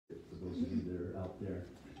out there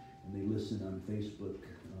and they listen on Facebook.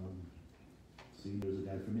 See, there's a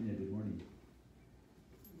guy from India. Good morning.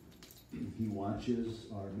 He watches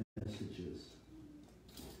our messages.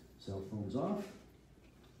 Cell phones off,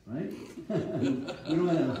 right? We don't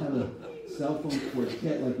have a cell phone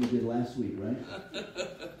quartet like we did last week, right?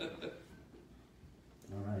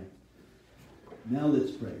 All right. Now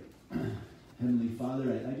let's pray. Heavenly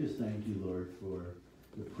Father, I just thank you, Lord, for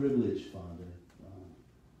the privilege, Father,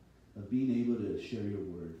 of being able to share your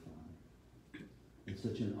word, Father. It's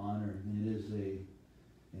such an honor, and it is a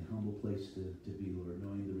humble place to be, Lord,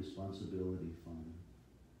 knowing the responsibility, Father.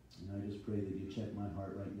 And I just pray that you check my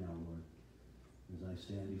heart right now, Lord, as I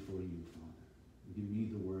stand before you, Father. Give me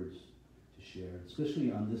the words to share,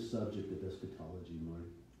 especially on this subject of eschatology, Lord.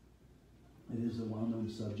 It is a well-known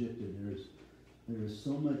subject, and there is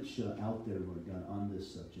so much out there, Lord God, on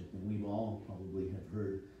this subject, and we've all probably have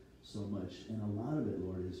heard so much, and a lot of it,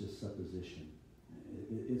 Lord, is just supposition.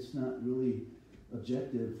 It's not really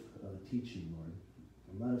objective teaching, Lord.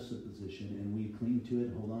 A lot of supposition, and we cling to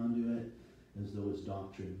it, hold on to it, as though it's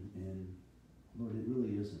doctrine, and Lord, it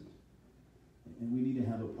really isn't. And we need to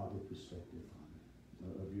have a proper perspective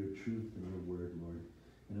of your truth and your word, Lord,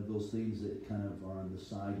 and of those things that kind of are on the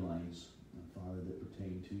sidelines, Father, that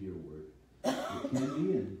pertain to your word. It can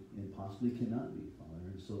be and possibly cannot be,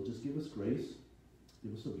 Father. And so just give us grace,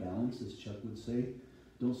 give us a balance, as Chuck would say.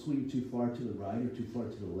 Don't swing too far to the right or too far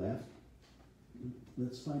to the left.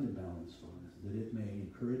 Let's find a balance, Father, that it may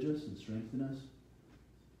encourage us and strengthen us.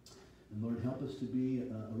 And Lord, help us to be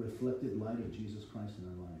a reflected light of Jesus Christ in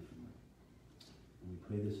our life. And we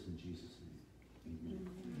pray this in Jesus' name.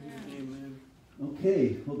 Amen. Amen.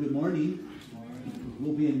 Okay, well, good morning.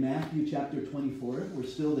 We'll be in Matthew chapter 24. We're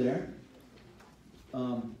still there.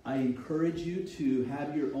 I encourage you to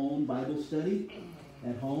have your own Bible study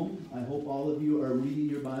at home. I hope all of you are reading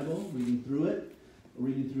your Bible, reading through it,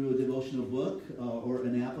 reading through a devotional book or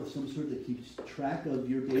an app of some sort that keeps track of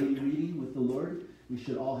your daily reading with the Lord. We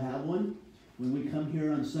should all have one. When we come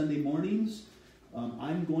here on Sunday mornings,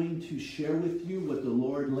 I'm going to share with you what the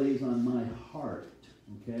Lord lays on my heart,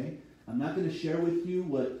 okay? I'm not going to share with you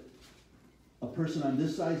what a person on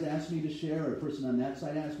this side asked me to share or a person on that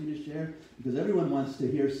side asked me to share, because everyone wants to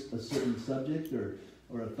hear a certain subject or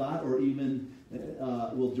a thought, or even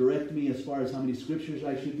will direct me as far as how many scriptures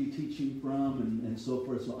I should be teaching from and so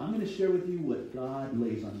forth. So I'm going to share with you what God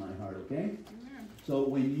lays on my heart, okay? Amen. So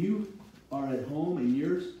when you are at home and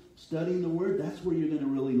you're studying the Word, that's where you're going to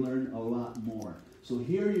really learn a lot more. So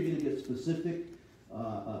here you're going to get specific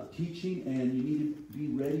teaching, and you need to be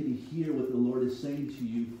ready to hear what the Lord is saying to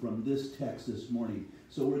you from this text this morning.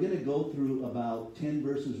 So we're going to go through about 10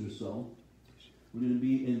 verses or so. We're going to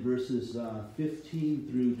be in verses 15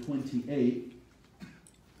 through 28.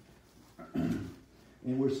 And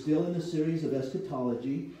we're still in the series of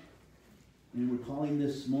eschatology. And we're calling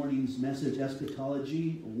this morning's message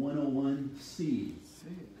Eschatology 101C.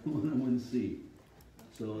 101C.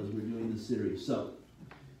 So as we're doing the series. So,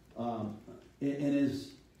 and as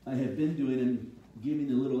I have been doing and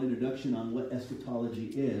giving a little introduction on what eschatology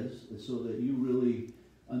is, so that you really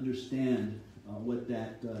understand what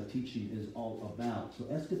that teaching is all about. So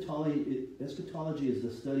eschatology is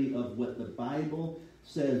the study of what the Bible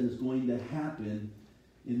says is going to happen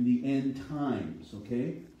in the end times,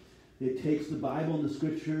 okay? It takes the Bible and the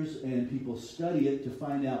Scriptures, and people study it to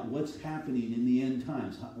find out what's happening in the end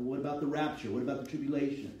times. What about the rapture? What about the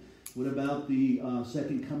tribulation? What about the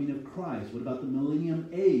second coming of Christ? What about the millennium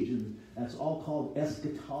age? And that's all called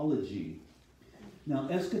eschatology. Now,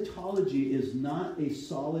 eschatology is not a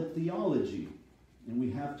solid theology, and we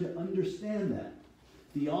have to understand that.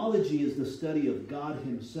 Theology is the study of God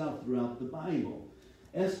himself throughout the Bible.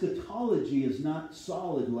 Eschatology is not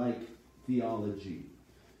solid like theology.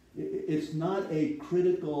 It's not a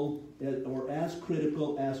critical or as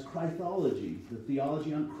critical as Christology, the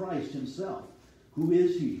theology on Christ himself. Who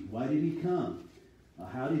is he? Why did he come?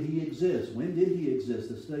 How did he exist? When did he exist?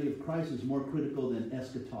 The study of Christ is more critical than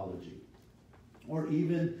eschatology. Or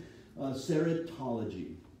even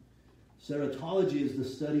seritology. Seritology is the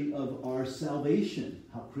study of our salvation.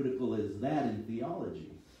 How critical is that in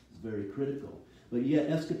theology? It's very critical. But yet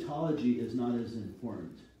eschatology is not as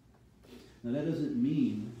important. Now that doesn't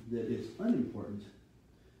mean that it's unimportant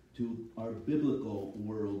to our biblical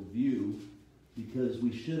worldview, because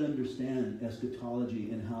we should understand eschatology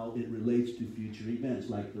and how it relates to future events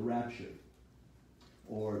like the rapture,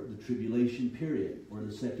 or the tribulation period, or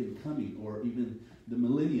the second coming, or even the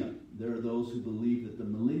millennium. There are those who believe that the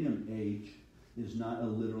millennium age is not a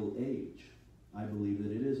literal age. I believe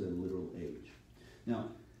that it is a literal age. Now,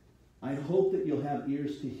 I hope that you'll have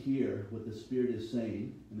ears to hear what the Spirit is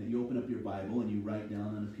saying, and that you open up your Bible and you write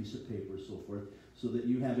down on a piece of paper, so forth, so that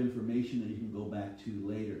you have information that you can go back to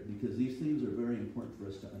later, because these things are very important for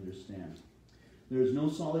us to understand. There is no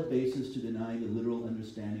solid basis to deny the literal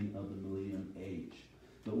understanding of the millennium age,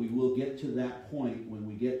 but we will get to that point when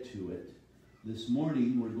we get to it. This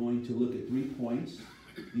morning, we're going to look at 3 points.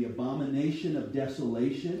 The abomination of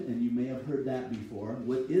desolation, and you may have heard that before.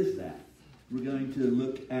 What is that? We're going to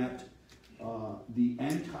look at the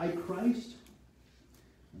Antichrist.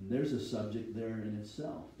 And there's a subject there in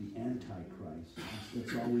itself, the Antichrist.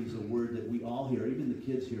 It's always a word that we all hear, even the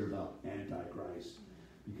kids hear about Antichrist,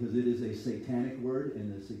 because it is a satanic word,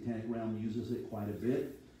 and the satanic realm uses it quite a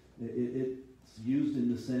bit. It's used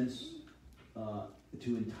in the sense to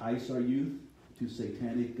entice our youth to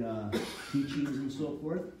satanic teachings and so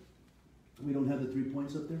forth. We don't have the 3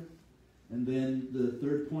 points up there. And then the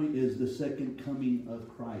third point is the second coming of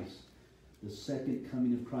Christ. The second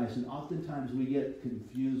coming of Christ. And oftentimes we get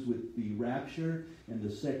confused with the rapture and the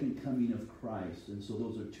second coming of Christ. And so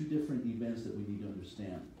those are 2 different events that we need to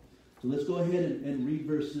understand. So let's go ahead and read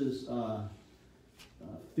verses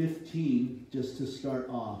 15 just to start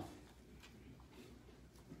off.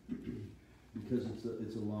 Because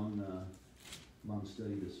it's a long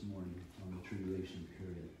study this morning on the tribulation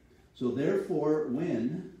period. So therefore,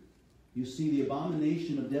 when you see the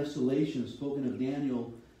abomination of desolation spoken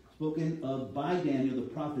of by Daniel the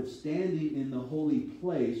prophet, standing in the holy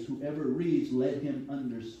place, whoever reads, let him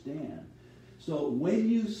understand. So when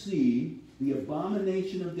you see the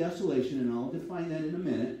abomination of desolation, and I'll define that in a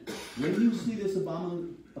minute, when you see this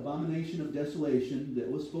abomination of desolation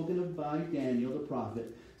that was spoken of by Daniel the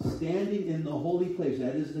prophet, standing in the holy place,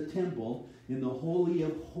 that is the temple, in the Holy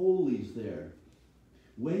of Holies there.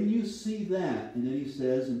 When you see that, and then he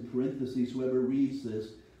says in parentheses, whoever reads this,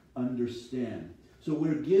 understand. So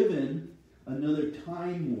we're given another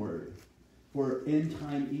time word for end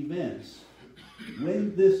time events.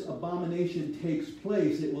 When this abomination takes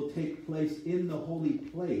place, it will take place in the holy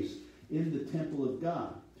place, in the temple of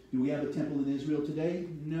God. Do we have a temple in Israel today?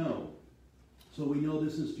 No. So we know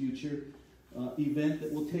this is future event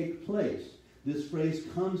that will take place. This phrase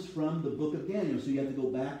comes from the book of Daniel. So you have to go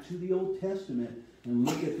back to the Old Testament and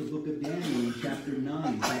look at the book of Daniel in chapter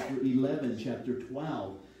 9, chapter 11, chapter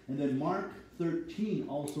 12. And then Mark 13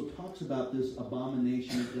 also talks about this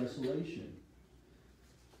abomination of desolation.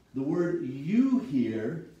 The word "you"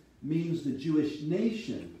 here means the Jewish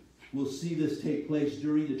nation will see this take place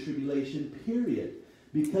during the tribulation period.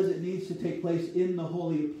 Because it needs to take place in the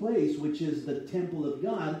holy place, which is the temple of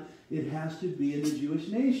God, it has to be in the Jewish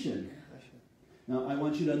nation. Now, I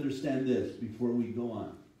want you to understand this before we go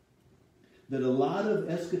on. That a lot of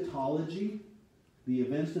eschatology, the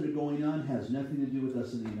events that are going on, has nothing to do with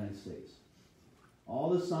us in the United States. All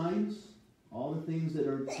the signs, all the things that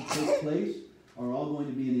are to take place are all going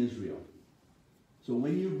to be in Israel. So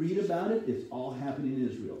when you read about it, it's all happening in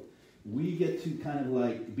Israel. We get to kind of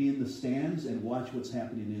like be in the stands and watch what's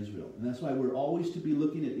happening in Israel. And that's why we're always to be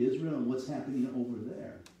looking at Israel and what's happening over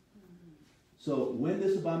there. So when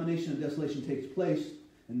this abomination of desolation takes place,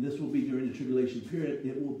 and this will be during the tribulation period,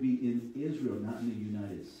 it will be in Israel, not in the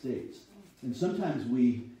United States. And sometimes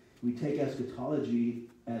we take eschatology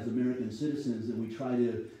as American citizens and we try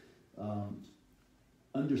to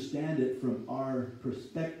understand it from our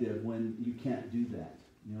perspective when you can't do that.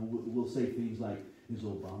 You know, we'll say things like, is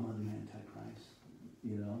Obama the Antichrist?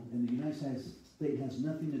 You know, and the United States has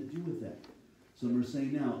nothing to do with that. Some are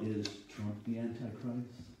saying now, is Trump the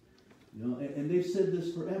Antichrist? You know, and they've said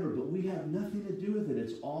this forever, but we have nothing to do with it.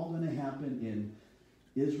 It's all going to happen in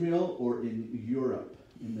Israel or in Europe,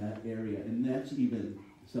 in that area. And that's even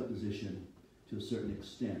supposition to a certain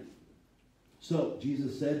extent. So,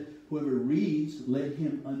 Jesus said, whoever reads, let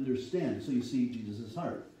him understand. So you see Jesus'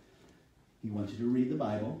 heart. He wants you to read the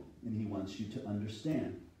Bible, and he wants you to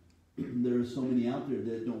understand. There are so many out there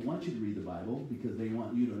that don't want you to read the Bible because they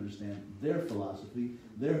want you to understand their philosophy,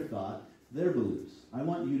 their thought, their beliefs. I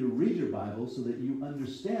want you to read your Bible so that you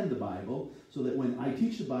understand the Bible, so that when I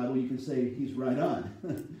teach the Bible, you can say, he's right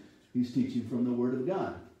on. He's teaching from the Word of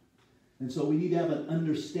God. And so we need to have an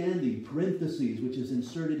understanding, parentheses, which is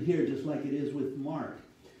inserted here, just like it is with Mark.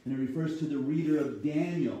 And it refers to the reader of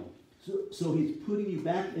Daniel. So he's putting you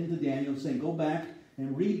back into Daniel and saying, go back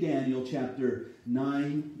and read Daniel chapter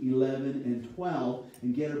 9, 11, and 12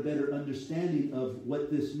 and get a better understanding of what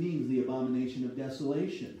this means, the abomination of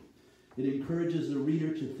desolation. It encourages the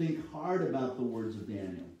reader to think hard about the words of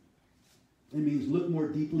Daniel. It means look more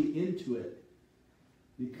deeply into it,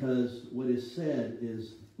 because what is said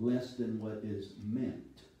is less than what is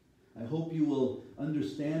meant. I hope you will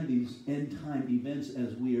understand these end-time events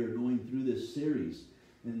as we are going through this series,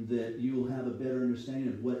 and that you will have a better understanding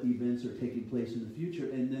of what events are taking place in the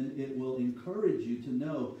future, and then it will encourage you to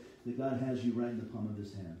know that God has you right in the palm of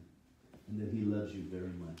his hand, and that he loves you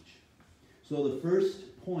very much. So the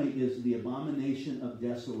first point is the abomination of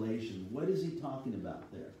desolation. What is he talking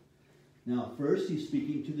about there? Now, first, he's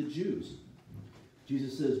speaking to the Jews.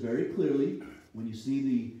 Jesus says very clearly, when you see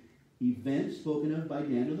the event spoken of by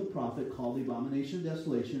Daniel the prophet called the abomination of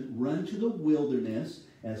desolation, run to the wilderness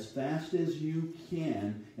as fast as you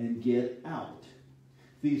can and get out.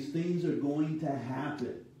 These things are going to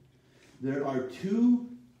happen. There are two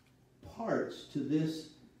parts to this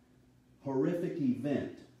horrific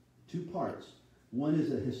event. Two parts. One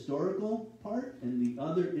is a historical part, and the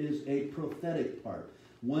other is a prophetic part.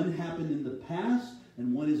 One happened in the past,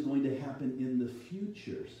 and one is going to happen in the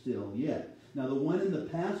future still yet. Now, the one in the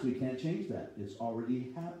past, we can't change that. It's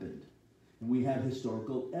already happened. And we have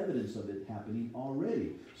historical evidence of it happening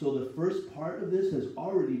already. So the first part of this has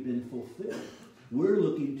already been fulfilled. We're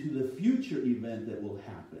looking to the future event that will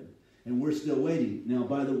happen. And we're still waiting. Now,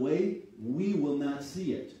 by the way, we will not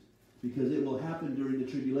see it, because it will happen during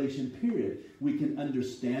the tribulation period. We can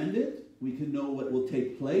understand it. We can know what will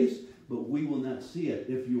take place, but we will not see it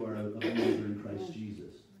if you are a believer in Christ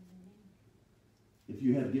Jesus. If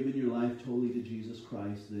you have given your life totally to Jesus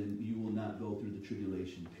Christ, then you will not go through the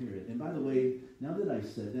tribulation period. And by the way, now that I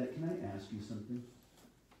said that, can I ask you something?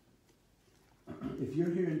 If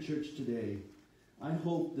you're here in church today, I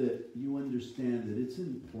hope that you understand that it's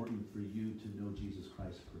important for you to know Jesus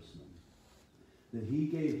Christ personally. That he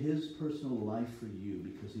gave his personal life for you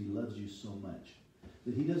because he loves you so much.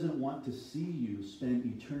 That he doesn't want to see you spend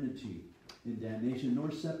eternity in damnation,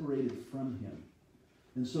 nor separated from him.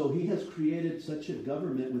 And so he has created such a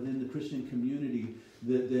government within the Christian community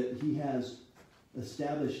that he has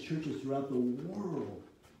established churches throughout the world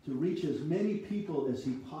to reach as many people as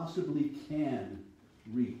he possibly can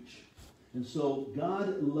reach. And so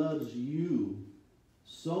God loves you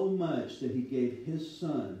so much that he gave his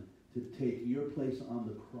son to take your place on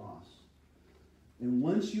the cross. And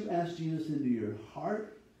once you ask Jesus into your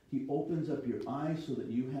heart, he opens up your eyes so that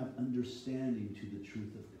you have understanding to the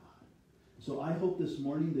truth of God. So I hope this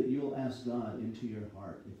morning that you'll ask God into your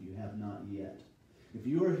heart if you have not yet. If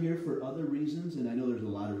you are here for other reasons, and I know there's a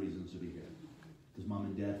lot of reasons to be here, because mom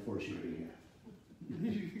and dad force you to be here.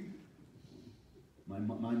 My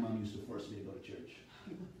mom used to force me to go to church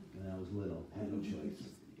when I was little. I had no choice.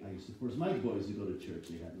 I used to force my boys to go to church.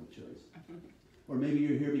 They had no choice. Or maybe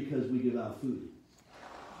you're here because we give out food.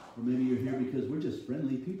 Or maybe you're here because we're just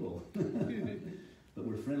friendly people. But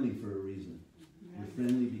we're friendly for a reason. We're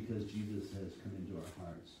friendly because Jesus has come into our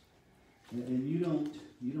hearts. And you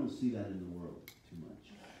don't see that in the world too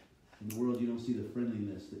much. In the world, you don't see the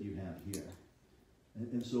friendliness that you have here.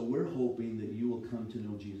 And so we're hoping that you will come to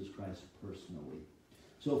know Jesus Christ personally.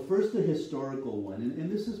 So first, the historical one.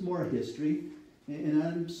 And this is more history. And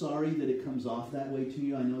I'm sorry that it comes off that way to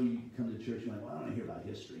you. I know you come to church and you're like, well, I don't want to hear about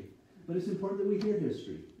history. But it's important that we hear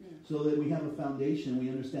history so that we have a foundation. We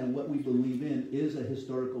understand what we believe in is a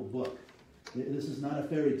historical book. This is not a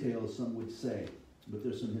fairy tale, as some would say, but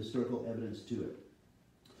there's some historical evidence to it.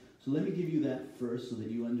 So let me give you that first so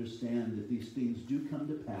that you understand that these things do come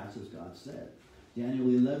to pass as God said. Daniel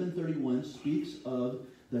 11:31 speaks of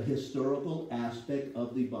the historical aspect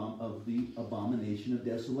of the abomination of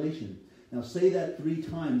desolation. Now say that 3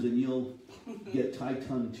 times and you'll get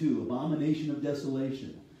tight-tongued too. Abomination of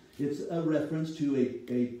desolation. It's a reference to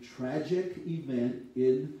a tragic event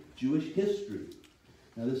in Jewish history.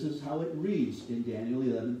 Now this is how it reads in Daniel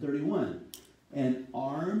 11:31. And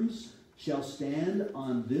arms shall stand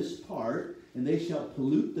on this part, and they shall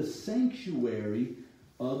pollute the sanctuary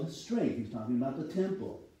of strength. He's talking about the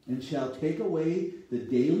temple. And shall take away the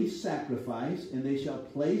daily sacrifice, and they shall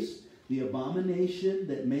place the abomination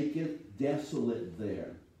that maketh desolate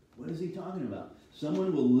there. What is he talking about?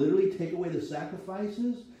 Someone will literally take away the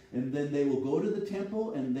sacrifices, and then they will go to the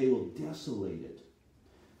temple, and they will desolate it.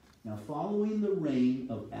 Now, following the reign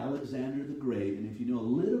of Alexander the Great, and if you know a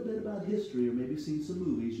little bit about history, or maybe seen some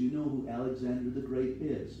movies, you know who Alexander the Great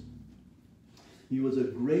is. He was a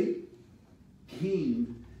great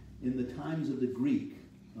king in the times of the Greek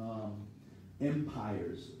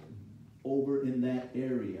empires over in that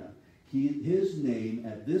area. His name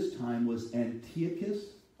at this time was Antiochus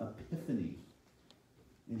Epiphanes,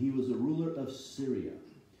 and he was a ruler of Syria.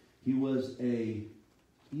 He was a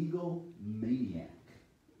egomaniac.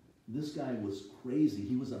 This guy was crazy.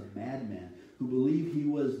 He was a madman who believed he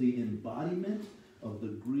was the embodiment of the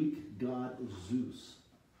Greek god Zeus.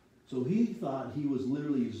 So he thought he was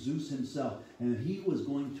literally Zeus himself, and he was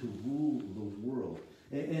going to rule the world.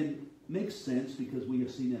 And makes sense because we have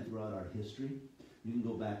seen that throughout our history. You can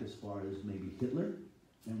go back as far as maybe Hitler,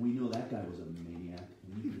 and we know that guy was a maniac.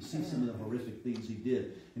 And you can see some of the horrific things he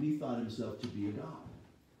did, and he thought himself to be a god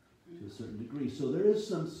to a certain degree. So there is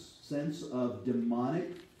some sense of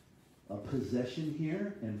demonic possession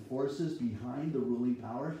here and forces behind the ruling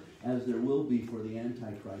power, as there will be for the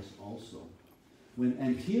Antichrist also. When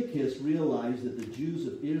Antiochus realized that the Jews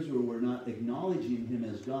of Israel were not acknowledging him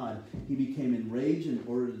as God, he became enraged and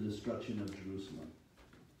ordered the destruction of Jerusalem.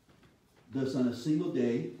 Thus, on a single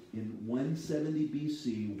day, in 170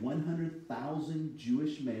 BC, 100,000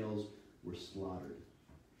 Jewish males were slaughtered.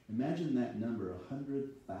 Imagine that number,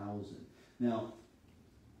 100,000. Now,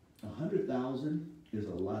 100,000 is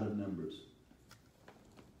a lot of numbers.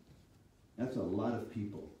 That's a lot of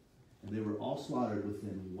people. And they were all slaughtered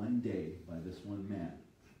within one day by this one man.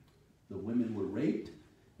 The women were raped,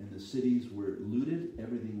 and the cities were looted.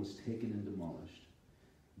 Everything was taken and demolished.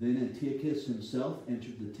 Then Antiochus himself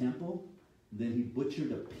entered the temple. Then he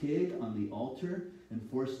butchered a pig on the altar and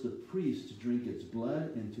forced the priests to drink its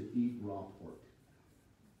blood and to eat raw pork.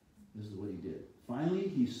 This is what he did. Finally,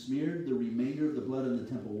 he smeared the remainder of the blood on the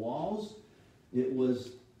temple walls. It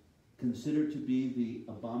was considered to be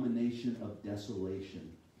the abomination of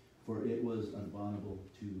desolation, for it was abominable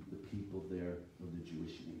to the people there of the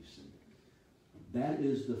Jewish nation. That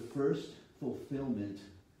is the first fulfillment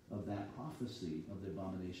of that prophecy of the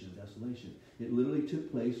abomination of desolation. It literally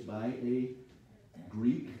took place by a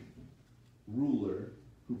Greek ruler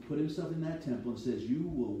who put himself in that temple and says, "You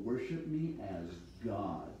will worship me as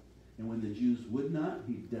God." And when the Jews would not,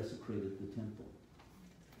 he desecrated the temple.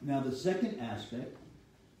 Now the second aspect,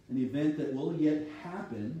 an event that will yet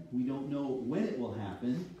happen, we don't know when it will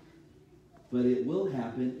happen, but it will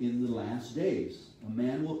happen in the last days. A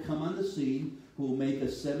man will come on the scene who will make a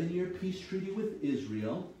 7-year peace treaty with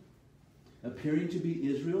Israel, appearing to be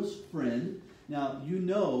Israel's friend. Now, you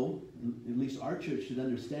know, at least our church should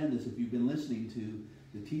understand this if you've been listening to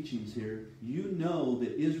the teachings here. You know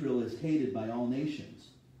that Israel is hated by all nations.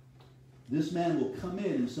 This man will come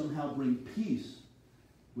in and somehow bring peace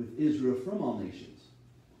with Israel from all nations.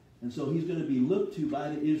 And so he's going to be looked to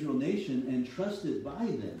by the Israel nation and trusted by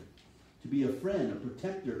them to be a friend, a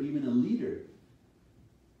protector, even a leader.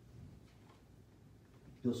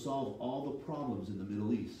 He'll solve all the problems in the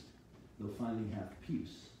Middle East. They'll finally have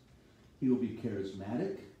peace. He will be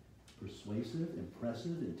charismatic, persuasive,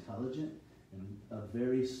 impressive, intelligent, and a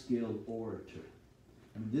very skilled orator.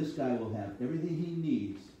 And this guy will have everything he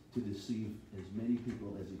needs to deceive as many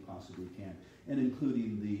people as he possibly can, and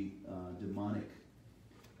including the demonic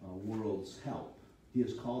world's help. He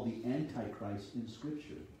is called the Antichrist in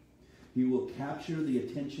Scripture. He will capture the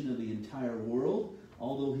attention of the entire world,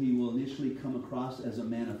 although he will initially come across as a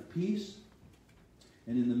man of peace.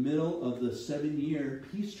 And in the middle of the 7-year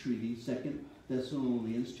peace treaty, 2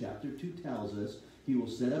 Thessalonians chapter 2 tells us, he will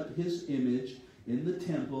set up his image in the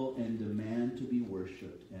temple and demand to be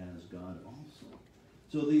worshipped as God also.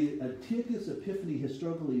 So the Antiochus Epiphany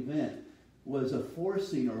historical event was a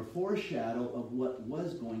foreseen or a foreshadow of what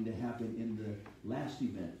was going to happen in the last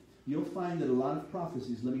event. You'll find that a lot of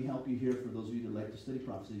prophecies, let me help you here for those of you that like to study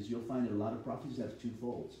prophecies, you'll find that a lot of prophecies have two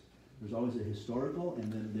folds. There's always a historical,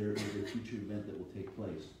 and then there is a future event that will take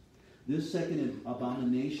place. This second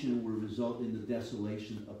abomination will result in the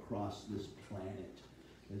desolation across this planet.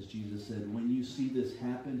 As Jesus said, when you see this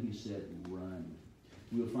happen, he said, run.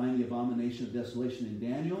 We will find the abomination of desolation in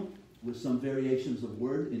Daniel, with some variations of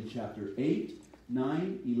word in chapter 8,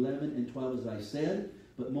 9, 11, and 12, as I said.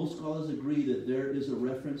 But most scholars agree that there is a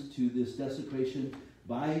reference to this desecration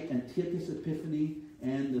by Antiochus Epiphany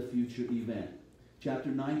and the future event.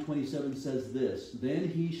 Chapter 9:27 says this, "Then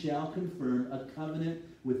he shall confirm a covenant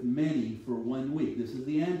with many for 1 week." This is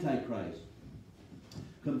the Antichrist.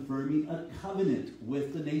 Confirming a covenant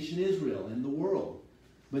with the nation Israel and the world.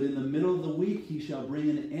 "But in the middle of the week he shall bring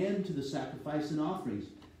an end to the sacrifice and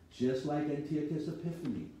offerings," just like Antiochus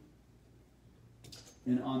Epiphany.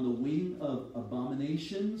 "And on the wing of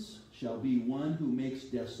abominations shall be one who makes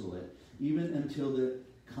desolate, even until the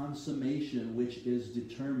consummation which is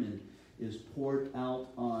determined is poured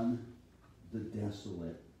out on the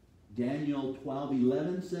desolate." Daniel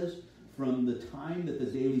 12:11 says, "From the time that the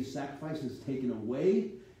daily sacrifice is taken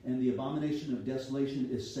away and the abomination of desolation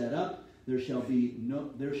is set up, there shall be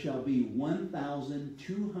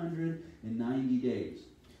 1,290 days."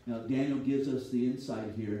 Now Daniel gives us the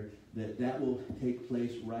insight here that will take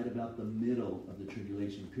place right about the middle of the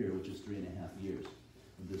tribulation period, which is 3.5 years.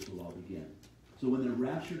 And this will all begin. So when the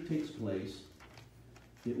rapture takes place,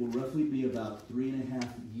 it will roughly be about 3.5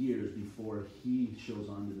 years before he shows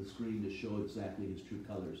onto the screen to show exactly his true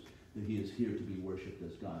colors, that he is here to be worshipped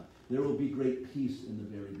as God. There will be great peace in the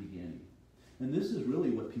very beginning. And this is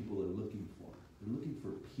really what people are looking for. They're looking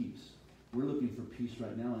for peace. We're looking for peace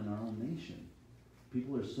right now in our own nation.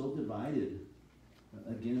 People are so divided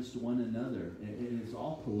against one another, and it's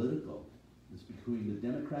all political. It's between the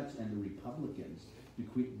Democrats and the Republicans,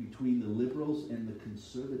 between the liberals and the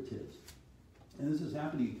conservatives. And this is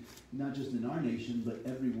happening not just in our nation, but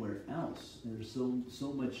everywhere else. There's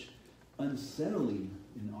so much unsettling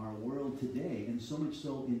in our world today, and so much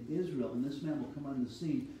so in Israel. And this man will come on the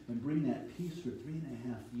scene and bring that peace for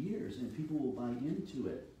 3.5 years, and people will buy into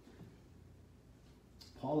it.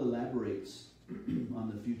 Paul elaborates on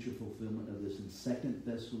the future fulfillment of this in 2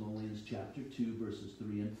 Thessalonians chapter 2, verses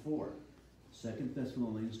 3 and 4. 2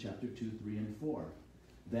 Thessalonians chapter 2, 3 and 4.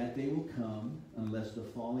 That day will come unless the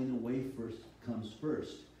falling away comes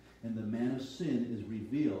first, and the man of sin is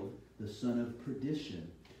revealed, the son of perdition,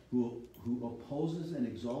 who opposes and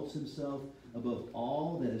exalts himself above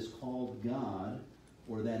all that is called God,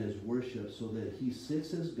 or that is worshipped, so that he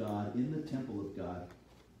sits as God in the temple of God,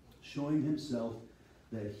 showing himself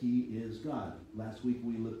that he is God. Last week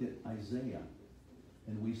we looked at Isaiah,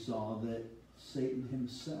 and we saw that Satan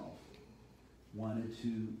himself wanted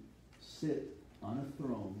to sit on a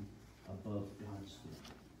throne above God's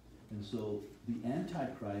throne. And so the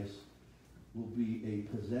Antichrist will be a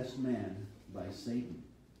possessed man by Satan.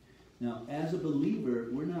 Now, as a believer,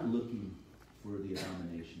 we're not looking for the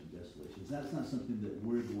abomination of desolations. That's not something that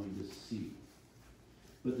we're going to see.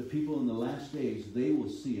 But the people in the last days, they will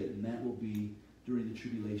see it, and that will be during the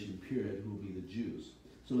tribulation period, who will be the Jews.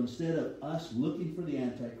 So instead of us looking for the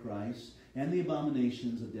Antichrist and the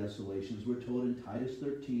abominations of desolations, we're told in Titus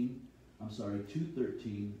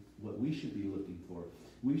 2:13, what we should be looking for.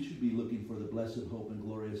 We should be looking for the blessed hope and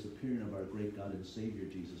glorious appearing of our great God and Savior,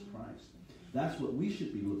 Jesus Christ. That's what we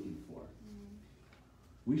should be looking for.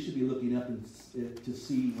 We should be looking up to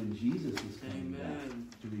see when Jesus is coming back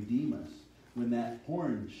to redeem us. When that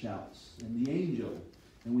horn shouts and the angel,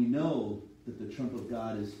 and we know that the trump of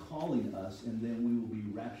God is calling us, and then we will be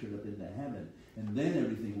raptured up into heaven. And then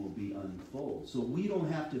everything will be unfold. So we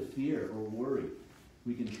don't have to fear or worry.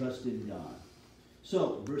 We can trust in God.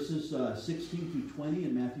 So, verses 16 through 20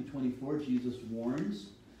 in Matthew 24, Jesus warns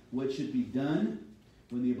what should be done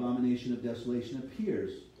when the abomination of desolation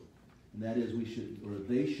appears. And that is,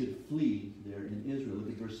 they should flee there in Israel. Look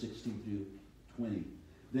at verse 16 through 20.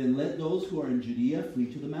 Then let those who are in Judea flee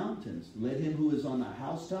to the mountains. Let him who is on the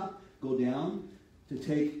housetop not go down to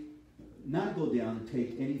take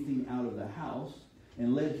anything out of the house.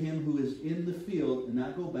 And let him who is in the field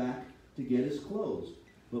not go back to get his clothes.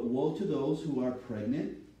 But woe to those who are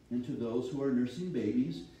pregnant and to those who are nursing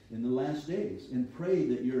babies in the last days. And pray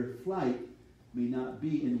that your flight may not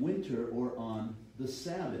be in winter or on the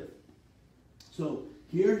Sabbath. So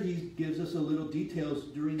here he gives us a little details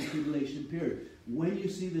during the tribulation period. When you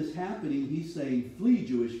see this happening, he's saying, flee,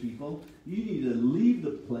 Jewish people. You need to leave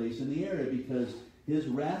the place in the area because his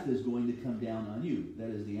wrath is going to come down on you.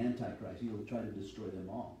 That is the Antichrist. He will try to destroy them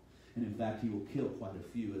all. And in fact, he will kill quite a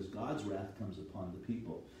few as God's wrath comes upon the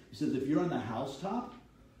people. He says if you're on the housetop,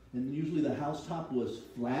 and usually the housetop was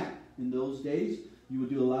flat in those days, you would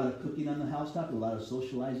do a lot of cooking on the housetop, a lot of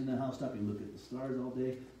socializing on the housetop. You look at the stars all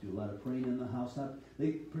day, do a lot of praying on the housetop.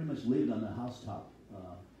 They pretty much lived on the housetop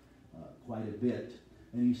quite a bit.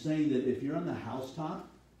 And he's saying that if you're on the housetop,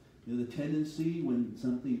 the tendency when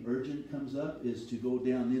something urgent comes up is to go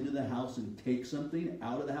down into the house and take something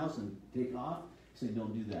out of the house and take off. He's saying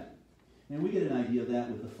don't do that. And we get an idea of that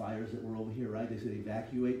with the fires that were over here, right? They said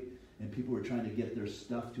evacuate, and people were trying to get their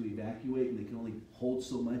stuff to evacuate, and they could only hold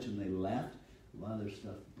so much, and they left. A lot of their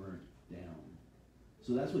stuff burnt down.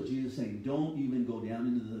 So that's what Jesus is saying. Don't even go down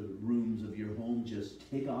into the rooms of your home. Just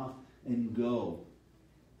take off and go.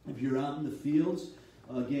 If you're out in the fields,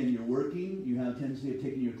 again, you're working, you have a tendency of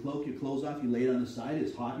taking your clothes off, you lay it on the side,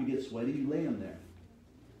 it's hot, you get sweaty, you lay them there.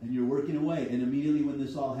 And you're working away. And immediately when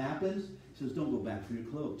this all happens, he says, don't go back for your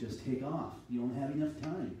cloak. Just take off. You don't have enough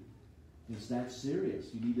time. It's that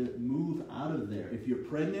serious. You need to move out of there. If you're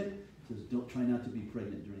pregnant, he says, don't try not to be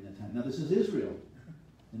pregnant during that time. Now, this is Israel.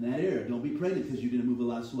 In that area, don't be pregnant because you're going to move a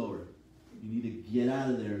lot slower. You need to get out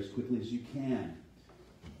of there as quickly as you can.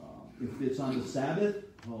 If it's on the Sabbath,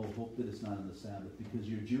 hope that it's not on the Sabbath because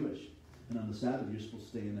you're Jewish. And on the Sabbath, you're supposed to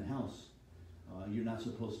stay in the house. You're not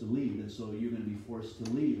supposed to leave, and so you're going to be forced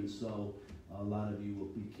to leave. And so a lot of you will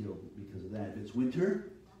be killed because of that. If it's winter,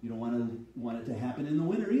 you don't want it to happen in the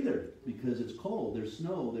winter either because it's cold. There's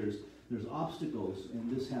snow. There's obstacles, and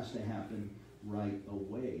this has to happen right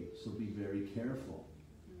away. So be very careful.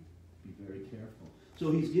 Be very careful.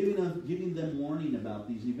 So he's giving them warning about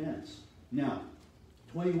these events. Now,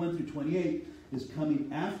 21 through 28 is coming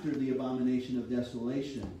after the abomination of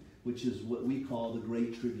desolation, which is what we call the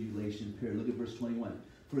Great Tribulation period. Look at verse 21.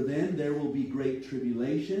 For then there will be great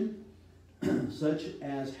tribulation, such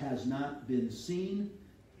as has not been seen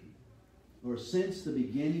or since the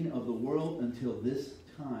beginning of the world until this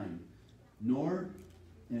time, nor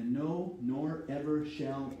ever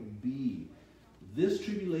shall be. This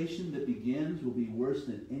tribulation that begins will be worse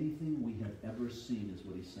than anything we have ever seen, is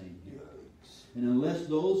what he's saying here. And unless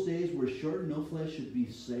those days were shortened, no flesh should be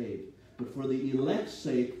saved. But for the elect's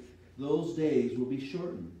sake, those days will be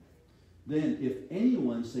shortened. Then, if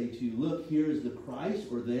anyone say to you, look, here is the Christ,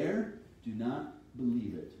 or there, do not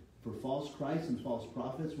believe it. For false Christs and false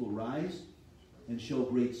prophets will rise and show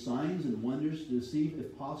great signs and wonders to deceive,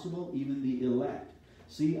 if possible, even the elect.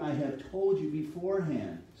 See, I have told you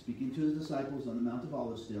beforehand, speaking to his disciples on the Mount of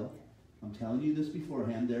Olives still, I'm telling you this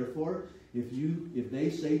beforehand. Therefore, if they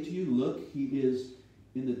say to you, look, he is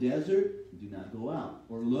in the desert, do not go out.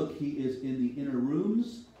 Or look, he is in the inner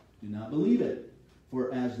rooms, do not believe it.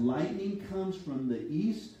 For as lightning comes from the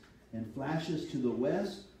east and flashes to the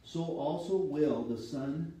west, so also will the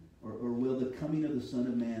Son, or will the coming of the Son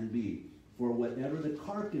of Man be. For wherever the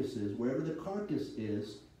carcass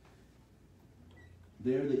is,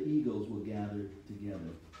 there the eagles will gather together.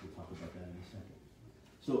 We'll talk about that in a second.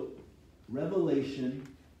 So, Revelation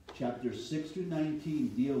chapters 6 through 19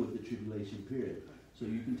 deal with the tribulation period. So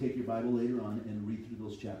you can take your Bible later on and read through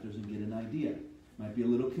those chapters and get an idea. Might be a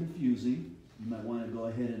little confusing. You might want to go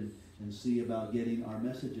ahead and see about getting our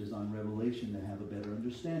messages on Revelation to have a better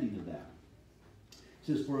understanding of that. It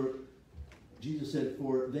says, Jesus said,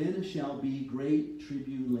 for then shall be great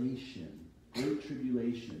tribulation. Great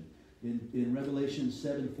tribulation. In Revelation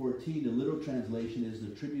 7:14, the literal translation is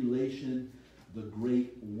the tribulation, the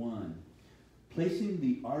great one. Placing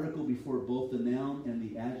the article before both the noun and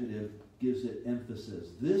the adjective gives it emphasis.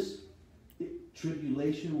 This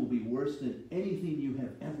tribulation will be worse than anything you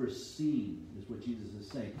have ever seen, is what Jesus is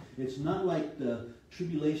saying. It's not like the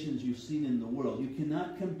tribulations you've seen in the world. You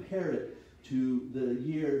cannot compare it to the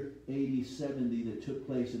year AD 70 that took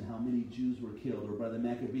place and how many Jews were killed, or by the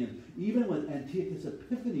Maccabees. Even what Antiochus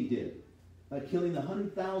Epiphanes did, by killing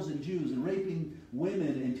 100,000 Jews and raping women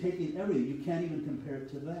and taking everything, you can't even compare it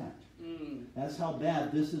to that. That's how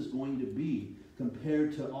bad this is going to be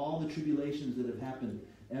compared to all the tribulations that have happened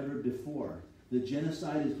ever before. The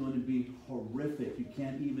genocide is going to be horrific. You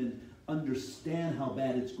can't even understand how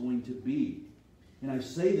bad it's going to be. And I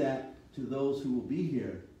say that to those who will be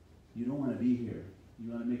here. You don't want to be here.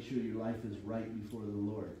 You want to make sure your life is right before the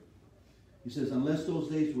Lord. He says, unless those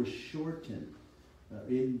days were shortened.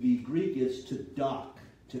 In the Greek, it's to dock,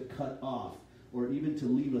 to cut off, or even to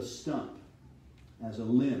leave a stump as a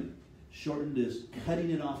limb. Shortened is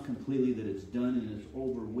cutting it off completely, that it's done and it's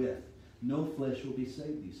over with. No flesh will be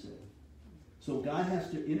saved, he said. So God has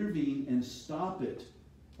to intervene and stop it.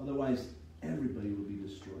 Otherwise, everybody will be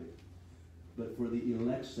destroyed. But for the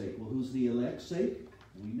elect's sake. Well, who's the elect's sake?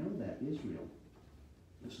 We know that, Israel.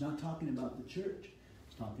 It's not talking about the church.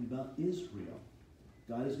 It's talking about Israel.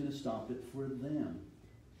 God is going to stop it for them.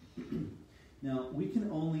 Now, we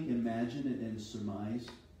can only imagine and surmise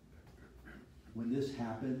when this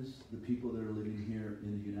happens, the people that are living here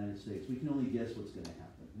in the United States. We can only guess what's going to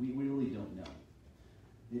happen. We really don't know.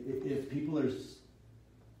 If people are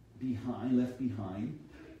left behind,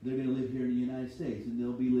 they're going to live here in the United States, and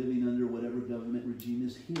they'll be living under whatever government regime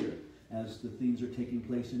is here as the things are taking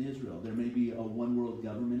place in Israel. There may be a one-world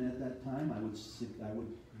government at that time. I would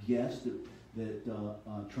guess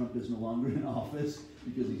that Trump is no longer in office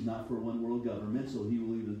because he's not for a one-world government, so he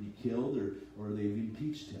will either be killed or they've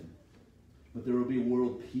impeached him. But there will be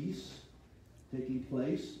world peace taking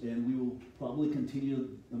place, and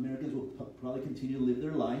Americans will probably continue to live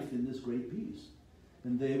their life in this great peace.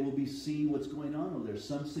 And they will be seeing what's going on over there.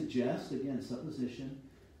 Some suggest, again, supposition,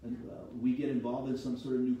 and we get involved in some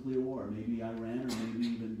sort of nuclear war. Maybe Iran or maybe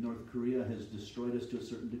even North Korea has destroyed us to a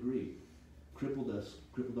certain degree, crippled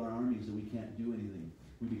our armies, and we can't do anything.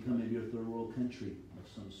 We become maybe a third world country of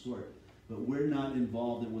some sort. But we're not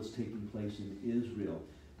involved in what's taking place in Israel.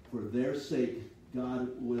 For their sake, God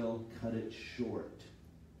will cut it short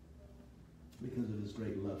because of his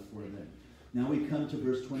great love for them. Now we come to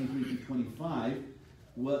verse 23 to 25.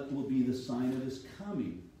 What will be the sign of his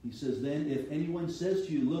coming? He says, then if anyone says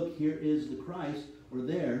to you, look, here is the Christ, or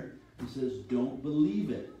there, he says, don't believe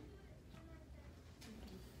it.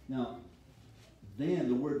 Now, then,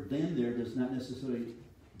 the word then there does not necessarily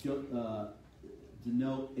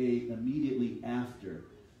denote a immediately after.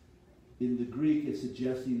 In the Greek, it's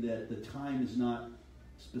suggesting that the time is not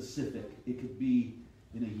specific. It could be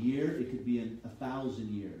in a year, it could be in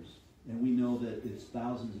 1,000 years. And we know that it's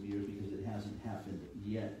thousands of years because it hasn't happened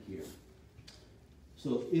yet here.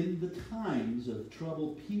 So in the times of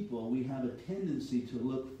troubled people, we have a tendency to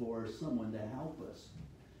look for someone to help us.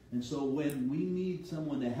 And so when we need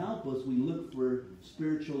someone to help us, we look for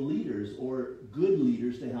spiritual leaders or good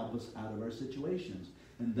leaders to help us out of our situations.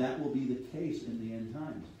 And that will be the case in the end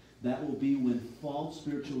times. That will be when false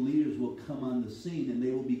spiritual leaders will come on the scene and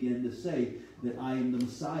they will begin to say that I am the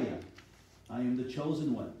Messiah. I am the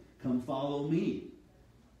chosen one. Come follow me.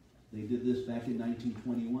 They did this back in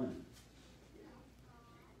 1921.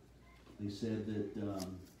 They said that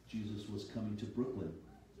Jesus was coming to Brooklyn.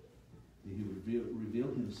 That he would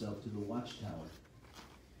reveal himself to the Watchtower.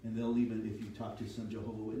 And they'll even, if you talk to some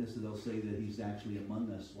Jehovah's Witnesses, they'll say that he's actually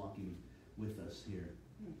among us, walking with us here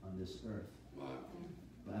on this earth. Wow.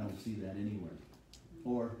 But I don't see that anywhere.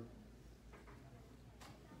 Or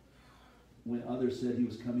when others said he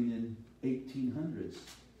was coming in 1800s,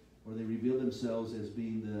 or they revealed themselves as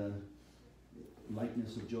being the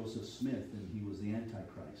likeness of Joseph Smith, and he was the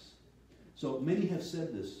Antichrist. So many have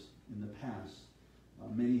said this in the past.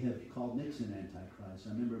 Many have called Nixon Antichrist. I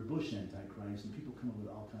remember Bush Antichrist, and people come up with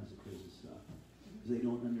all kinds of crazy stuff because they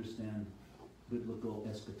don't understand biblical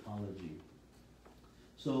eschatology.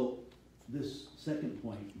 So this second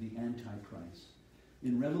point, the Antichrist.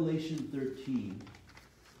 In Revelation 13,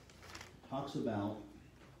 talks about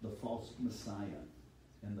the false Messiah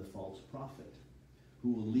and the false prophet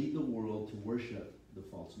who will lead the world to worship the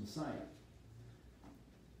false Messiah.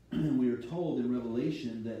 And we are told in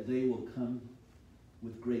Revelation that they will come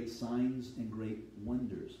with great signs and great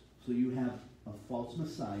wonders. So you have a false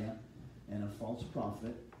Messiah and a false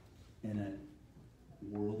prophet and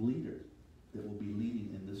a world leader that will be leading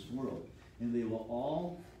in this world. And they will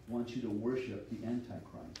all want you to worship the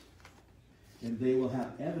Antichrist. And they will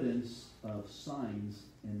have evidence of signs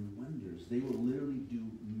and wonders. They will literally do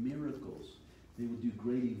miracles. They will do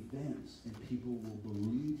great events, and people will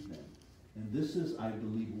believe them. And this is, I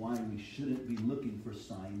believe, why we shouldn't be looking for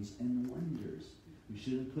signs and wonders. We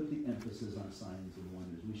shouldn't put the emphasis on signs and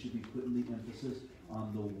wonders. We should be putting the emphasis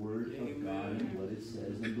on the Word of God and what it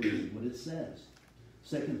says, and believe what it says.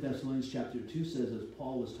 2 Thessalonians chapter 2 says, as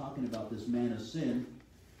Paul was talking about this man of sin,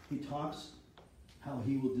 he talks how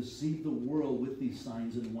he will deceive the world with these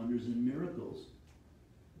signs and wonders and miracles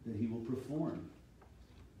that he will perform.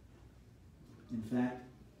 In fact,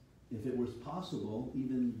 if it was possible,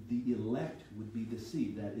 even the elect would be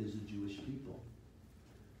deceived. That is the Jewish people.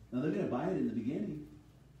 Now, they're going to buy it in the beginning.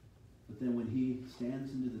 But then when he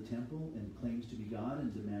stands into the temple and claims to be God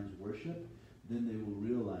and demands worship, then they will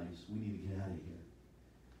realize we need to get out of here.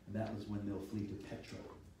 And that was when they'll flee to Petra,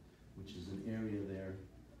 which is an area there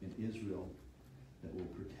in Israel that will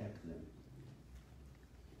protect them.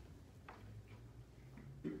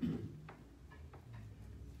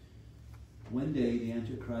 One day the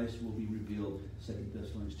Antichrist will be revealed. 2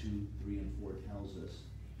 Thessalonians 2, 3, and 4 tells us.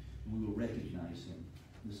 And we will recognize him.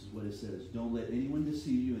 This is what it says. Don't let anyone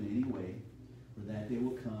deceive you in any way, for that day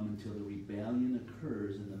will come until the rebellion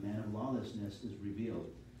occurs and the man of lawlessness is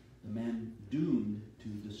revealed, the man doomed to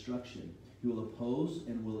destruction. He will oppose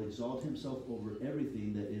and will exalt himself over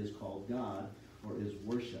everything that is called God or is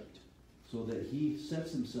worshipped, so that he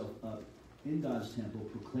sets himself up in God's temple,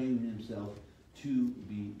 proclaiming himself to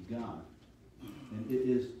be God. And it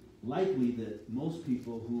is likely that most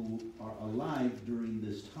people who are alive during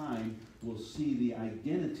this time will see the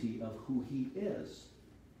identity of who he is.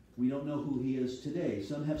 We don't know who he is today.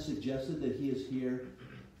 Some have suggested that he is here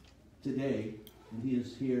today, and he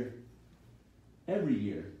is here every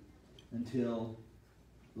year until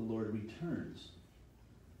the Lord returns.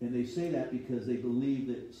 And they say that because they believe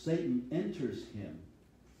that Satan enters him,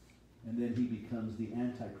 and then he becomes the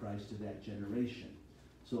Antichrist to that generation.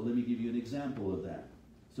 So let me give you an example of that.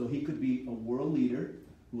 So he could be a world leader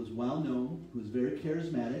who is well known, who is very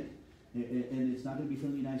charismatic, and it's not going to be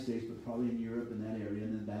from the United States, but probably in Europe and that area,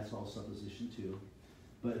 and then that's all supposition too.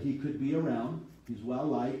 But he could be around, he's well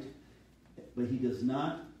liked, but he does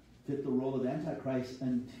not fit the role of Antichrist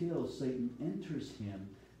until Satan enters him.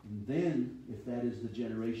 And then, if that is the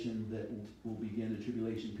generation that will begin the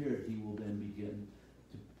tribulation period, he will then begin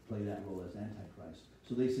to play that role as Antichrist.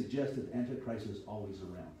 So they suggest that Antichrist is always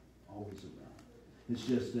around, always around. It's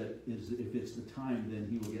just that if it's the time, then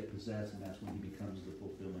he will get possessed, and that's when he becomes the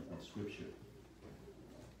fulfillment of Scripture.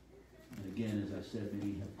 And again, as I said,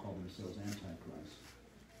 many have called themselves Antichrist.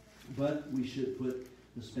 But we should put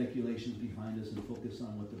the speculations behind us and focus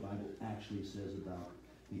on what the Bible actually says about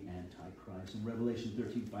the Antichrist. In Revelation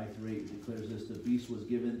 13, 5 through 8, it declares this: the beast was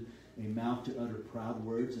given a mouth to utter proud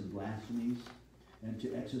words and blasphemies, and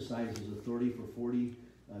to exercise his authority for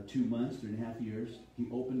 42 months, 3.5 years. He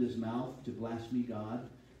opened his mouth to blaspheme God,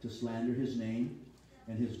 to slander his name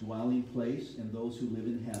and his dwelling place and those who live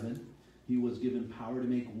in heaven. He was given power to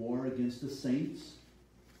make war against the saints,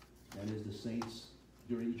 that is, the saints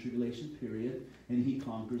during the tribulation period, and he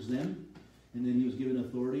conquers them. And then he was given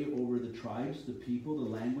authority over the tribes, the people, the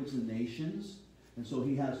language, the nations. And so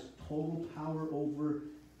he has total power over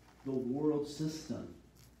the world system.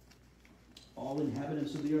 All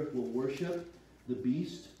inhabitants of the earth will worship the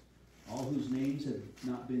beast, all whose names have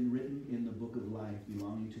not been written in the book of life,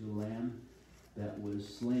 belonging to the Lamb that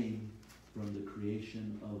was slain from the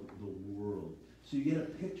creation of the world. So you get a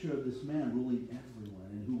picture of this man ruling everyone,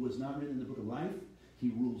 and who was not written in the book of life, he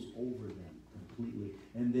rules over them completely.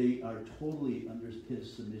 And they are totally under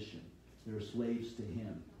his submission. They're slaves to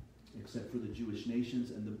him, except for the Jewish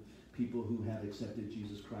nations and the people who have accepted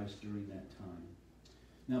Jesus Christ during that time.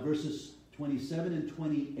 Now, verses 27 and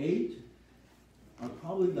 28 are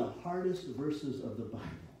probably the hardest verses of the Bible,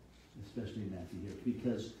 especially in Matthew here,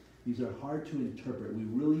 because these are hard to interpret. We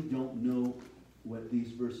really don't know what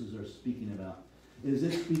these verses are speaking about. Is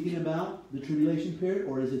it speaking about the tribulation period,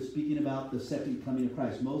 or is it speaking about the second coming of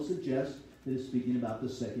Christ? Most suggest that it's speaking about the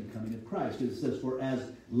second coming of Christ, because it says, "For as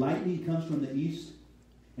lightning comes from the east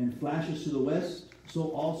and flashes to the west,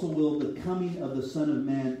 so also will the coming of the Son of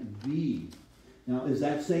Man be." Now, is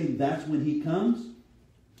that saying that's when he comes?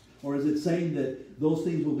 Or is it saying that those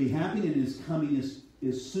things will be happening and his coming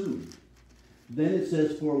is soon? Then it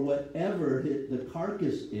says, "For whatever the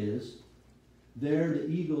carcass is, there the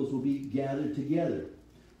eagles will be gathered together."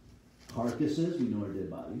 Carcasses, we know, are dead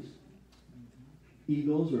bodies.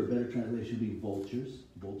 Eagles, or a better translation would be vultures.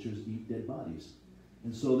 Vultures eat dead bodies.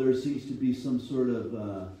 And so there seems to be some sort of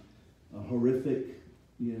a horrific,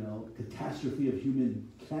 catastrophe of human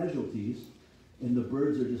casualties, and the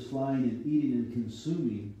birds are just flying and eating and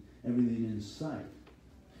consuming everything in sight.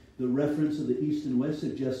 The reference of the east and west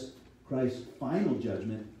suggests Christ's final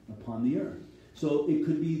judgment upon the earth. So it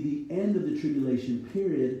could be the end of the tribulation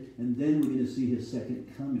period, and then we're going to see his second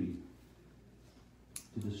coming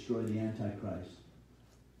to destroy the Antichrist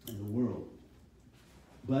and the world.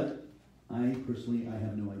 But I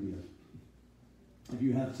have no idea. If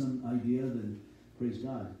you have some idea, then praise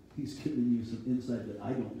God. He's given you some insight that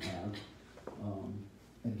I don't have.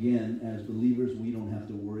 Again, as believers, we don't have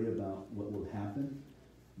to worry about what will happen,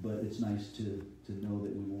 but it's nice to know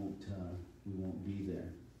that we won't be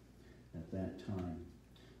there at that time.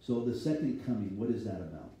 So the second coming, what is that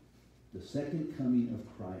about? The second coming of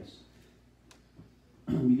Christ.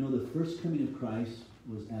 We know the first coming of Christ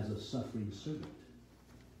was as a suffering servant.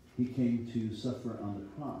 He came to suffer on the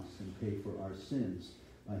cross and pay for our sins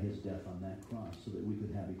by his death on that cross so that we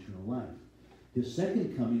could have eternal life. His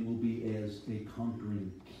second coming will be as a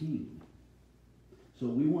conquering king. So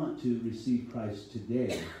we want to receive Christ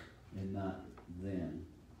today and not then.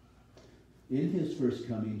 In his first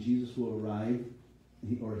coming, Jesus will arrive,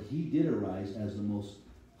 he did arise as the most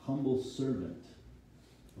humble servant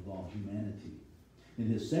of all humanity. In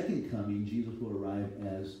his second coming, Jesus will arrive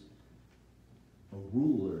as a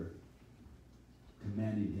ruler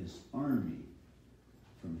commanding his army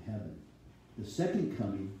from heaven. The second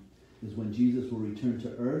coming is when Jesus will return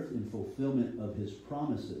to earth in fulfillment of his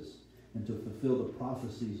promises and to fulfill the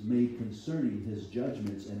prophecies made concerning his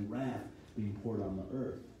judgments and wrath being poured on the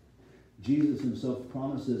earth. Jesus himself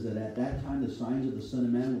promises that at that time the signs of the Son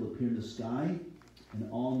of Man will appear in the sky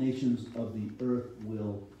and all nations of the earth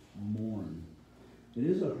will mourn. It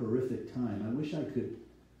is a horrific time. I wish I could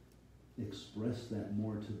express that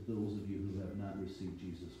more to those of you who have not received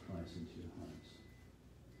Jesus Christ into your hearts.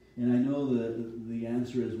 And I know that the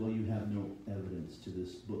answer is, well, you have no evidence to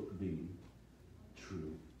this book being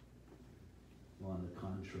true. Well, on the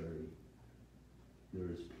contrary,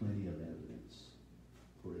 there is plenty of evidence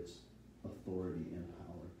for its authority and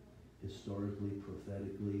power. Historically,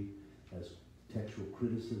 prophetically, as textual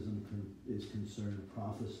criticism is concerned,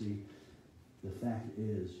 prophecy, the fact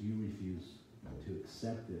is you refuse to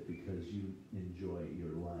accept it because you enjoy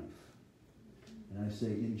your life. And I say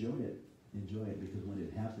enjoy it. Enjoy it, because when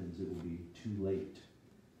it happens, it will be too late.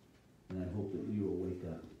 And I hope that you will wake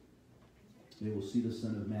up. They will see the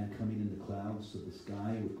Son of Man coming in the clouds of the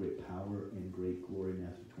sky with great power and great glory.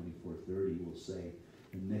 Matthew 24:30 will say.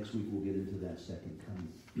 And next week we'll get into that second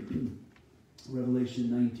coming. Revelation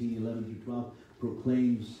 19:11-12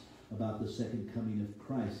 proclaims about the second coming of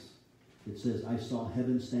Christ. It says, "I saw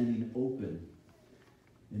heaven standing open,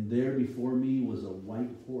 and there before me was a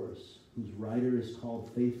white horse, whose rider is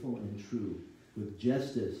called Faithful and True. With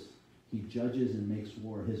justice he judges and makes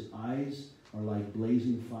war. His eyes are like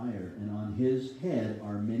blazing fire, and on his head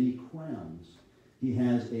are many crowns. He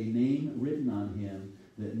has a name written on him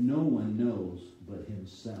that no one knows but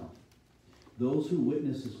himself. Those who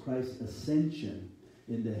witnesses Christ's ascension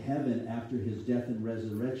into heaven after his death and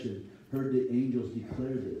resurrection heard the angels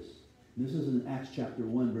declare this. This is in Acts chapter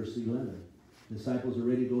 1, verse 11. The disciples are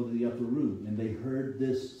ready to go to the upper room, and they heard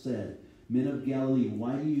this said, "Men of Galilee,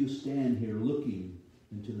 why do you stand here looking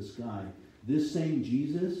into the sky? This same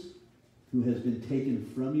Jesus who has been taken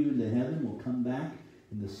from you into heaven will come back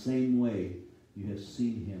in the same way you have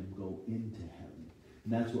seen him go into heaven."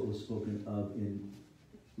 And that's what was spoken of in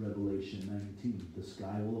Revelation 19. The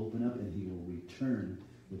sky will open up and he will return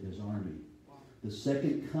with his army. The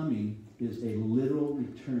second coming is a literal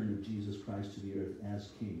return of Jesus Christ to the earth as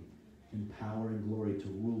king, in power and glory to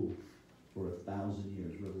rule for 1,000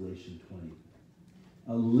 years, Revelation 20.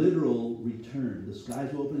 A literal return. The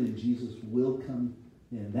skies will open and Jesus will come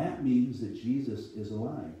in. That means that Jesus is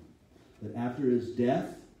alive. That after his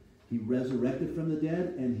death, he resurrected from the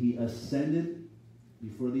dead and he ascended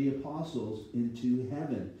before the apostles into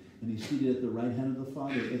heaven. And he's seated at the right hand of the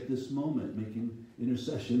Father at this moment, making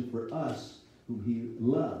intercession for us whom he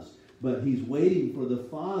loves. But he's waiting for the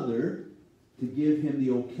Father to give him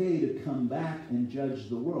the okay to come back and judge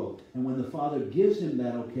the world. And when the Father gives him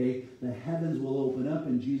that okay, the heavens will open up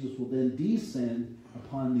and Jesus will then descend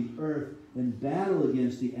upon the earth and battle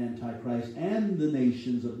against the Antichrist and the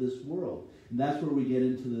nations of this world. And that's where we get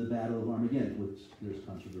into the Battle of Armageddon, which there's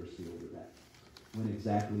controversy over that. When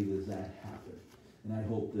exactly does that happen? And I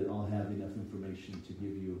hope that I'll have enough information to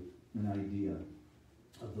give you an idea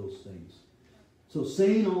of those things. So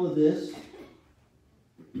saying all of this,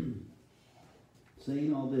 I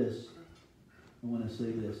want to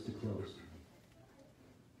say this to close.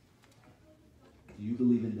 Do you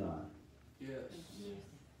believe in God? Yes.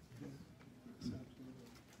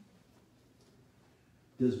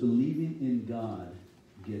 Does believing in God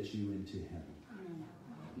get you into heaven?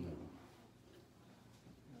 No.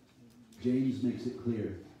 James makes it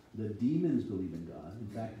clear. The demons believe in God. In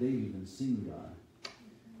fact, they've even seen God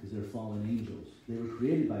because they're fallen angels. They were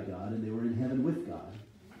created by God and they were in heaven with God.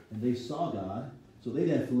 And they saw God. So they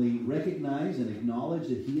definitely recognize and acknowledge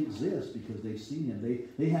that he exists because they've seen him.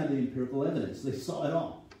 They have the empirical evidence. They saw it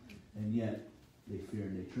all. And yet they fear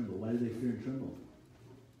and they tremble. Why do they fear and tremble?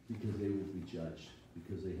 Because they will be judged.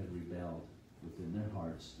 Because they have rebelled within their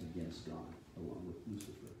hearts against God, along with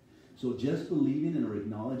Lucifer. So just believing and or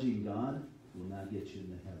acknowledging God will not get you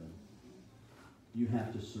into heaven. You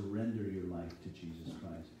have to surrender your life to Jesus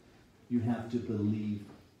Christ. You have to believe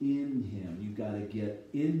in him. You've got to get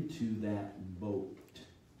into that boat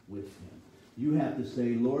with him. You have to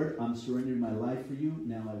say, Lord, I'm surrendering my life for you.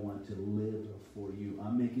 Now I want to live for you.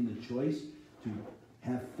 I'm making the choice to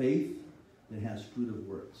have faith that has fruit of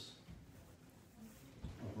works,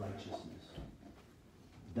 of righteousness.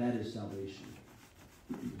 That is salvation.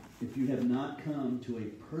 If you have not come to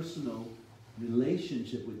a personal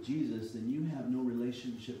relationship with Jesus, then you have no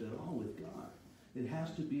relationship at all with God. It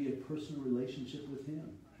has to be a personal relationship with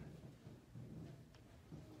him.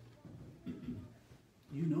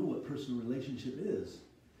 You know what personal relationship is.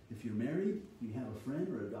 If you're married, you have a friend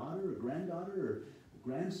or a daughter or granddaughter or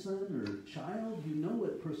grandson or child, you know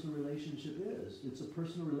what personal relationship is. It's a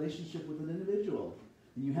personal relationship with an individual.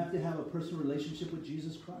 And you have to have a personal relationship with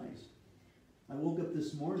Jesus Christ. I woke up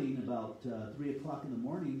this morning about 3 o'clock in the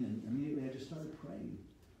morning, and immediately I just started praying,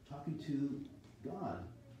 talking to God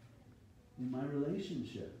in my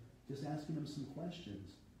relationship, just asking him some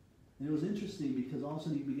questions. And it was interesting because all of a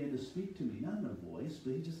sudden he began to speak to me, not in a voice,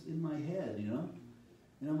 but he just in my head, you know.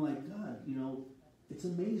 And I'm like, God, you know, it's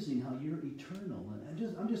amazing how you're eternal.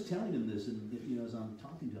 And I'm just telling him this, and you know, as I'm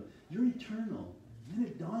talking to him, you're eternal. And then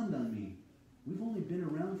it dawned on me, we've only been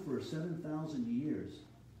around for 7,000 years.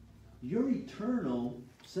 You're eternal,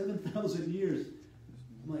 7,000 years.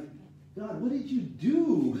 I'm like, God, what did you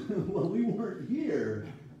do while we weren't here?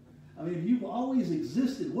 I mean, you've always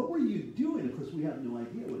existed. What were you doing? Of course, we have no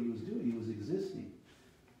idea what he was doing. He was existing.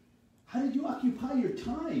 How did you occupy your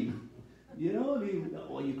time? You know, I mean,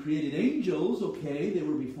 well, you created angels, okay, they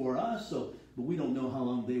were before us, so, but we don't know how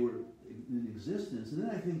long they were in existence. And then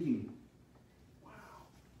I'm thinking, wow,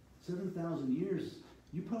 7,000 years,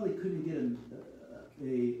 you probably couldn't get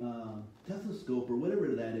a stethoscope or whatever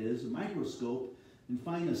that is, a microscope, and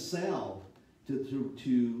find a cell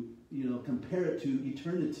to you know, compare it to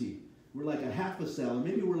eternity. We're like a half a cell, or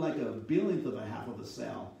maybe we're like a billionth of a half of a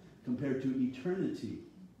cell compared to eternity.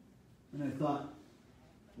 And I thought,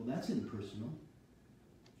 well, that's impersonal.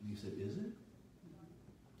 And he said, is it?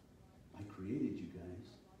 I created you guys,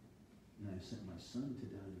 and I sent my son to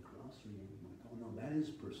die on the cross for you. I'm like, oh no, that is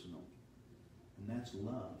personal. And that's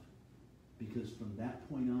love. Because from that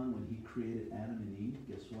point on, when he created Adam and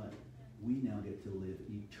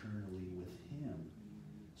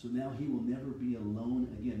So now he will never be alone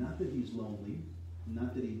again. Not that he's lonely,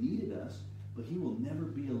 not that he needed us, but he will never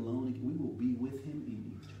be alone. We will be with him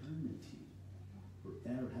in eternity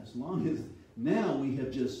forever. As long as now we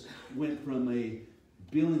have just went from a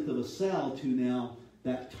billionth of a cell to now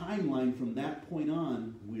that timeline from that point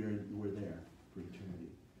on, we're there for eternity.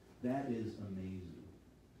 That is amazing.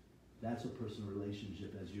 That's a personal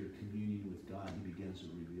relationship. As you're communing with God, he begins to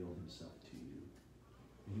reveal himself to you.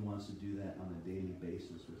 And he wants to do that on a daily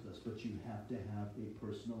basis with us. But you have to have a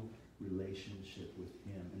personal relationship with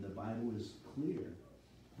him. And the Bible is clear.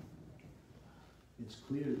 It's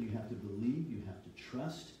clear that you have to believe, you have to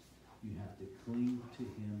trust, you have to cling to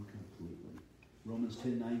him completely. Romans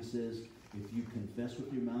 10:9 says, if you confess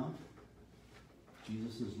with your mouth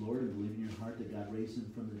Jesus is Lord and believe in your heart that God raised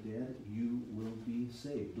him from the dead, you will be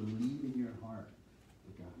saved. Believe in your heart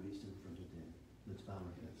that God raised him from the dead. Let's bow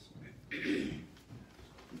our heads.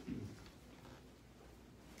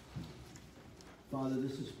 Father,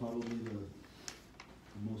 this is probably the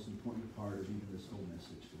most important part of even this whole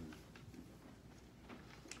message, Lord,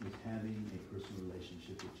 is having a personal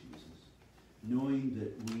relationship with Jesus. Knowing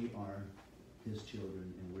that we are his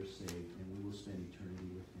children and we're saved and we will spend eternity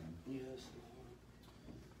with him. Yes, Lord.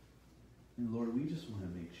 And Lord, we just want to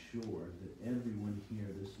make sure that everyone here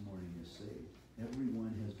this morning is saved.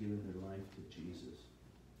 Everyone has given their life to Jesus,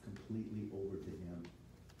 completely over to him.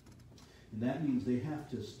 And that means they have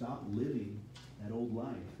to stop living that old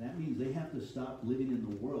life. That means they have to stop living in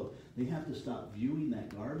the world. They have to stop viewing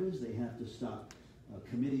that garbage. They have to stop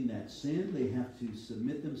committing that sin. They have to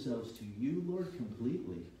submit themselves to you, Lord,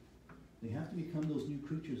 completely. They have to become those new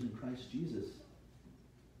creatures in Christ Jesus.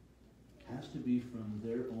 It has to be from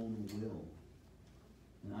their own will.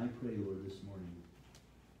 And I pray, Lord, this morning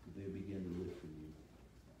that they begin to live for you.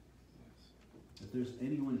 If there's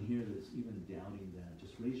anyone here that's even doubting that,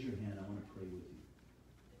 just raise your hand. I want to pray with you.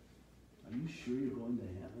 Are you sure you're going to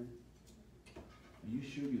heaven? Are you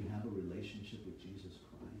sure you have a relationship with Jesus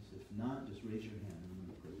Christ? If not, just raise your hand and I'm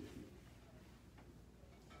going to pray with you.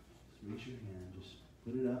 Just raise your hand. Just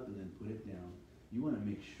put it up and then put it down. You want to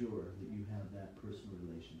make sure that you have that personal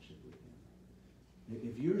relationship with him.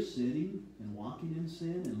 If you're sinning and walking in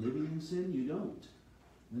sin and living in sin, you don't.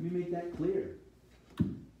 Let me make that clear.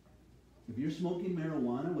 If you're smoking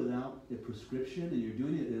marijuana without a prescription and you're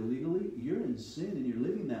doing it illegally, you're in sin and you're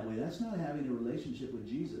living that way. That's not having a relationship with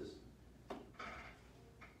Jesus.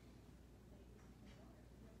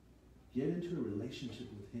 Get into a relationship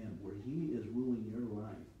with him where he is ruling your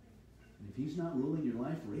life. And if he's not ruling your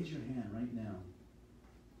life, raise your hand right now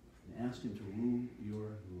and ask him to rule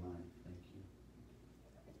your life. Thank you.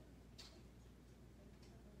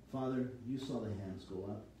 Father, you saw the hands go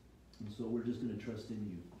up, and so we're just going to trust in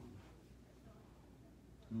you.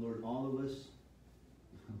 And Lord, all of us,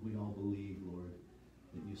 we all believe, Lord,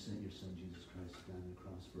 that you sent your son Jesus Christ down the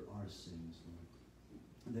cross for our sins, Lord.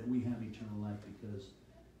 And that we have eternal life because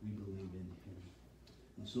we believe in him.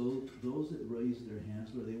 And so those that raise their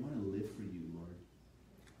hands, Lord, they want to live for you, Lord.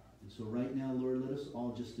 And so right now, Lord, let us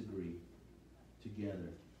all just agree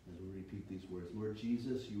together as we repeat these words. Lord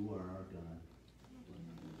Jesus, you are our God.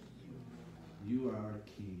 You are our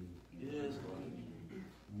King. Yes, Lord.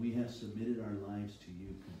 We have submitted our lives to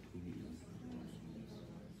you completely.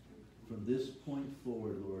 From this point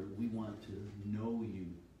forward, Lord, we want to know you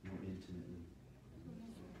more intimately.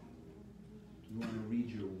 We want to read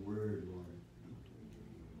your word, Lord.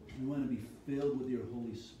 We want to be filled with your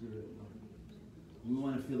Holy Spirit, Lord. We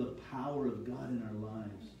want to feel the power of God in our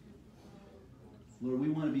lives. Lord, we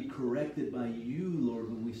want to be corrected by you, Lord,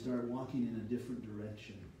 when we start walking in a different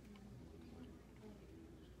direction.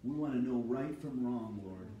 We want to know right from wrong,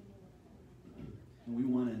 Lord. And we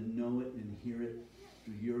want to know it and hear it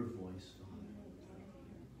through your voice, Father.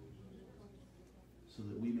 So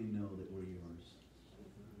that we may know that we're yours.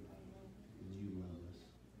 And you love us.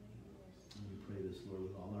 And we pray this, Lord,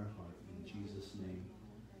 with all our heart. In Jesus' name,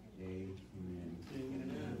 amen.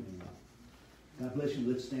 Amen. God bless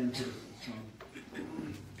you. Let's stand for this song.